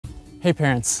Hey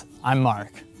parents, I'm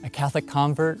Mark, a Catholic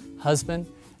convert, husband,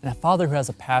 and a father who has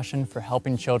a passion for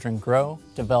helping children grow,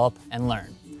 develop, and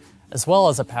learn, as well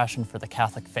as a passion for the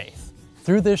Catholic faith.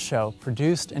 Through this show,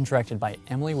 produced and directed by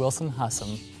Emily Wilson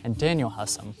Hussam and Daniel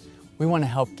Hussam, we want to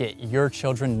help get your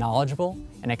children knowledgeable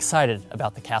and excited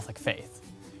about the Catholic faith.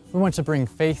 We want to bring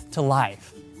faith to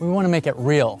life. We want to make it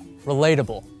real,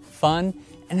 relatable, fun,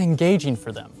 and engaging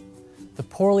for them. The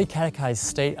poorly catechized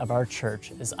state of our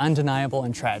church is undeniable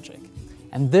and tragic,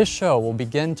 and this show will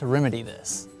begin to remedy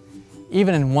this,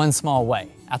 even in one small way,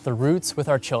 at the roots with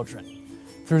our children.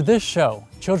 Through this show,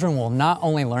 children will not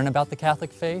only learn about the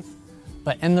Catholic faith,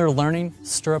 but in their learning,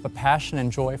 stir up a passion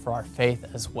and joy for our faith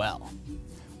as well.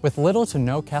 With little to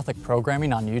no Catholic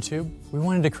programming on YouTube, we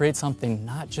wanted to create something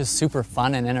not just super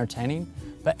fun and entertaining,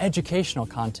 but educational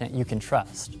content you can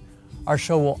trust. Our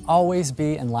show will always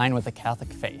be in line with the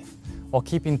Catholic faith, while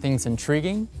keeping things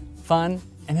intriguing, fun,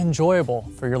 and enjoyable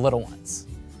for your little ones.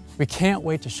 We can't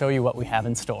wait to show you what we have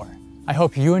in store. I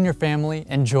hope you and your family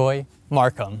enjoy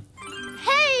Marcam.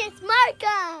 Hey, it's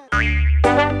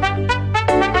Marcam!